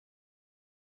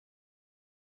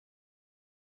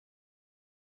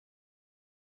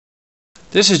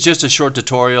This is just a short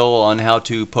tutorial on how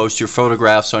to post your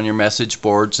photographs on your message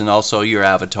boards and also your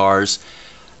avatars.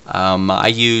 I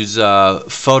use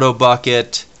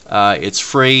PhotoBucket. It's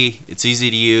free, it's easy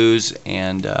to use,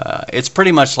 and it's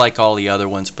pretty much like all the other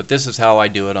ones, but this is how I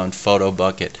do it on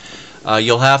PhotoBucket.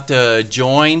 You'll have to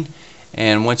join,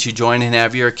 and once you join and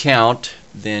have your account,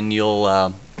 then you'll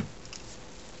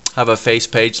have a face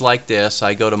page like this.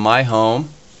 I go to My Home,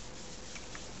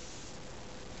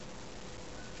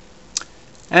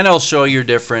 and it'll show your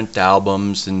different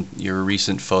albums and your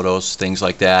recent photos, things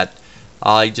like that.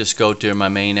 I just go to my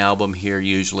main album here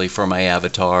usually for my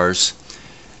avatars,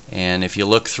 and if you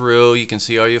look through you can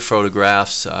see all your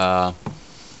photographs,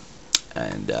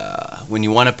 when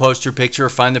you want to post your picture or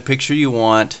find the picture you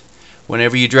want,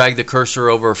 whenever you drag the cursor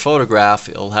over a photograph,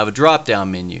 it'll have a drop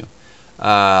down menu.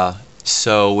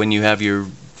 So when you have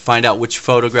find out which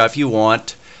photograph you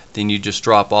want, then you just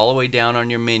drop all the way down on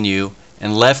your menu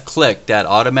and left click. That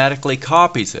automatically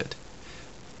copies it.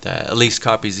 That at least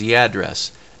copies the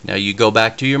address. Now you go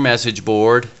back to your message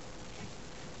board,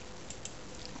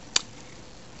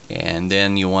 and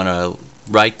then you want to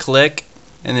right click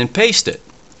and then paste it.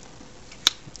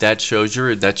 That shows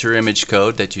that's your image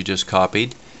code that you just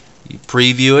copied. You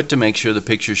preview it to make sure the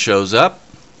picture shows up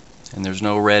and there's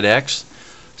no red X.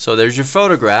 So there's your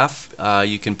photograph.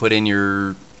 You can put in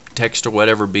your text or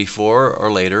whatever before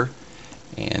or later.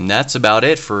 And that's about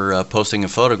it for posting a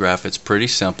photograph. It's pretty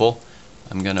simple.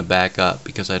 I'm going to back up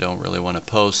because I don't really want to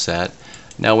post that.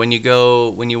 Now when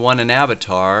you want an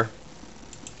avatar,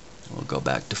 we'll go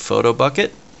back to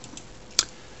PhotoBucket.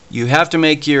 You have to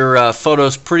make your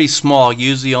photos pretty small,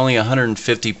 usually only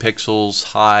 150 pixels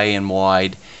high and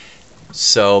wide.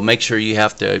 So make sure you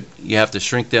have to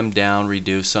shrink them down,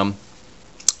 reduce them.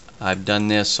 I've done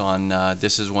this on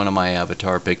this is one of my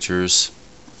avatar pictures.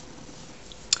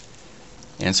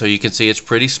 And so you can see it's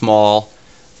pretty small.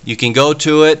 You can go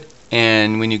to it,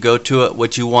 and when you go to it,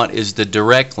 what you want is the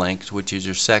direct link, which is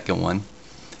your second one,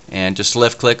 and just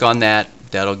left click on that.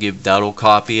 That'll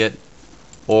copy it.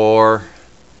 Or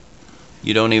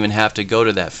you don't even have to go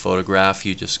to that photograph.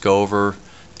 You just go over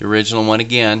the original one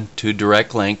again to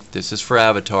direct link. This is for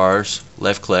avatars.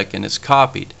 Left click and it's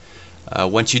copied.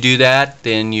 Once you do that,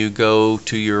 then you go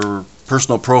to your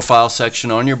personal profile section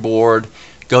on your board.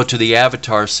 Go to the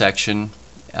avatar section.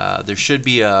 There should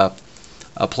be a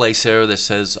place there that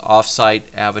says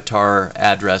offsite avatar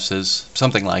addresses,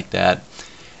 something like that,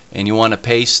 and you want to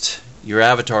paste your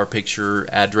avatar picture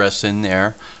address in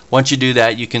there. Once you do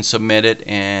that, you can submit it,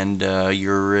 and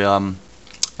your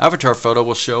avatar photo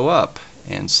will show up.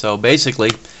 And so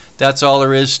basically that's all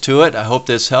there is to it. I hope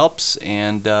this helps,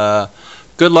 and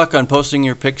good luck on posting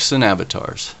your pics and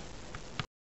avatars.